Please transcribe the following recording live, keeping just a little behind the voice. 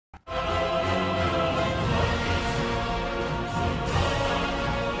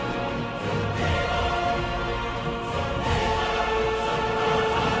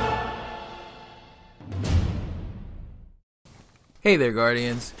Hey there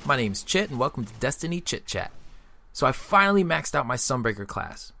Guardians, my name's Chit and welcome to Destiny Chit Chat. So I finally maxed out my Sunbreaker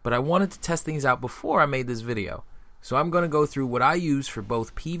class, but I wanted to test things out before I made this video. So I'm going to go through what I use for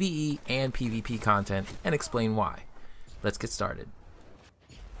both PVE and PvP content and explain why. Let's get started.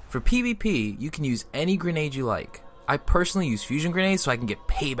 For PvP, you can use any grenade you like. I personally use fusion grenades so I can get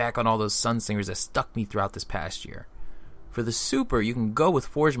payback on all those Sunsingers that stuck me throughout this past year. For the super, you can go with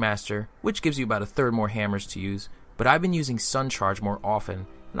Forge Master, which gives you about a third more hammers to use, but I've been using Sun Charge more often,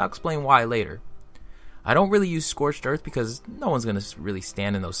 and I'll explain why later. I don't really use Scorched Earth because no one's going to really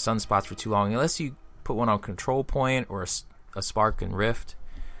stand in those sunspots for too long unless you put one on Control Point or a Spark and Rift.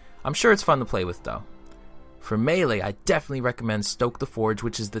 I'm sure it's fun to play with though. For melee, I definitely recommend Stoke the Forge,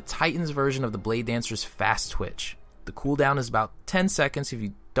 which is the Titan's version of the Blade Dancer's Fast Twitch. The cooldown is about 10 seconds if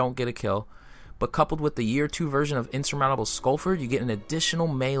you don't get a kill, but coupled with the Year 2 version of Insurmountable Skullford, you get an additional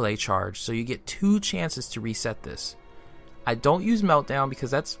melee charge, so you get 2 chances to reset this. I don't use Meltdown because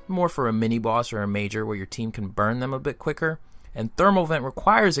that's more for a mini boss or a major where your team can burn them a bit quicker, and Thermal Vent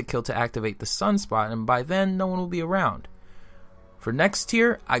requires a kill to activate the Sunspot, and by then no one will be around. For next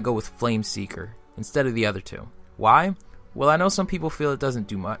tier, I go with Flame Seeker instead of the other two. Why? Well, I know some people feel it doesn't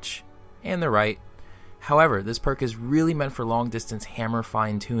do much, and they're right. However, this perk is really meant for long distance hammer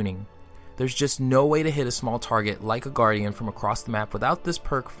fine tuning. There's just no way to hit a small target like a Guardian from across the map without this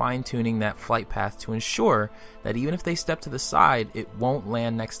perk fine-tuning that flight path to ensure that even if they step to the side, it won't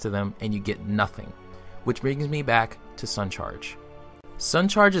land next to them and you get nothing. Which brings me back to Sun Charge. Sun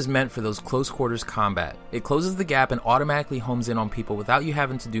Charge is meant for those close quarters combat. It closes the gap and automatically homes in on people without you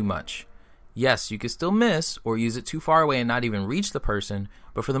having to do much. Yes, you can still miss or use it too far away and not even reach the person,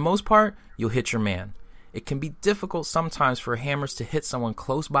 but for the most part, you'll hit your man. It can be difficult sometimes for hammers to hit someone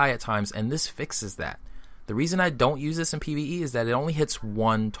close by at times, and this fixes that. The reason I don't use this in PvE is that it only hits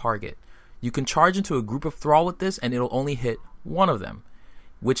one target. You can charge into a group of Thrall with this and it'll only hit one of them,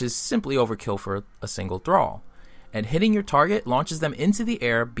 which is simply overkill for a single Thrall. And hitting your target launches them into the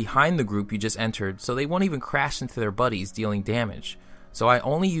air behind the group you just entered, so they won't even crash into their buddies, dealing damage. So I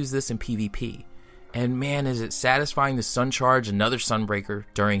only use this in PvP. And man, is it satisfying to Sun Charge another Sunbreaker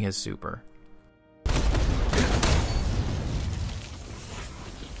during his super.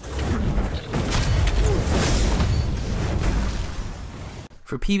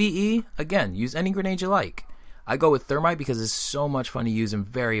 For PvE, again, use any grenade you like. I go with Thermite because it's so much fun to use and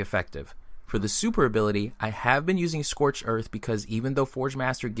very effective. For the super ability, I have been using Scorched Earth because even though Forge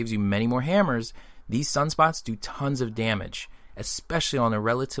Master gives you many more hammers, these sunspots do tons of damage, especially on a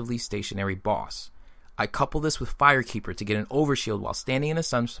relatively stationary boss. I couple this with Firekeeper to get an overshield while standing in a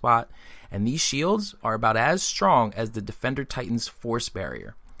sunspot, and these shields are about as strong as the Defender Titan's Force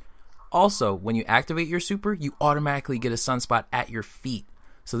Barrier. Also, when you activate your super, you automatically get a sunspot at your feet.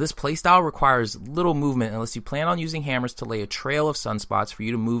 So this playstyle requires little movement unless you plan on using hammers to lay a trail of sunspots for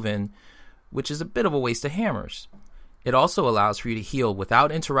you to move in, which is a bit of a waste of hammers. It also allows for you to heal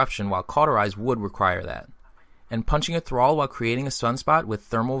without interruption while Cauterize would require that. And punching a Thrall while creating a sunspot with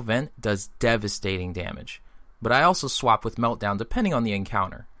Thermal Vent does devastating damage. But I also swap with Meltdown depending on the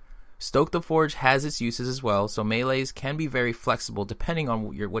encounter. Stoke the Forge has its uses as well, so melees can be very flexible depending on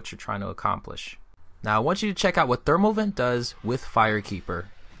what you're trying to accomplish. Now I want you to check out what Thermal Vent does with Firekeeper.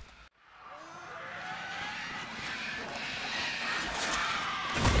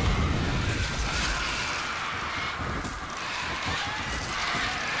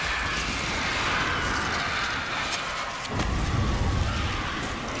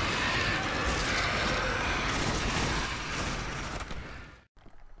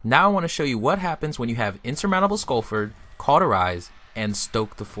 Now I want to show you what happens when you have Insurmountable Skullford, Cauterize, and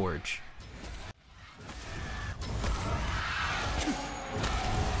Stoke the Forge.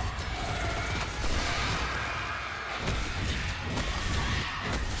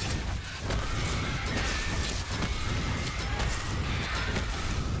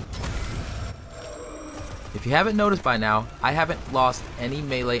 If you haven't noticed by now, I haven't lost any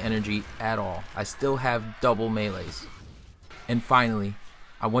melee energy at all. I still have double melees. And finally,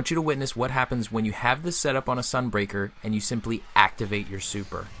 I want you to witness what happens when you have this setup on a Sunbreaker and you simply activate your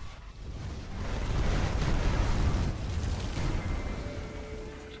super.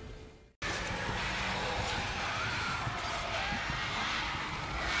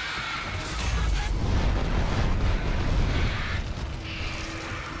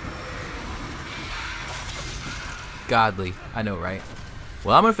 Godly, I know, right?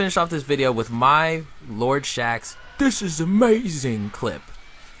 Well, I'm going to finish off this video with my Lord Shaxx "This is amazing" clip.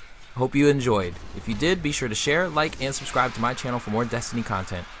 Hope you enjoyed. If you did, be sure to share, like, and subscribe to my channel for more Destiny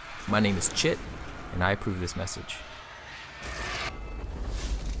content. My name is Chit, and I approve this message.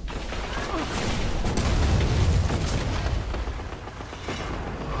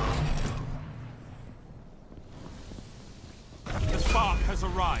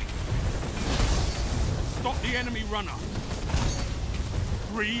 stop the enemy runner.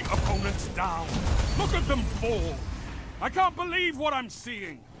 3 opponents down. Look at them fall. I can't believe what I'm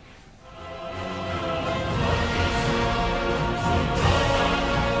seeing.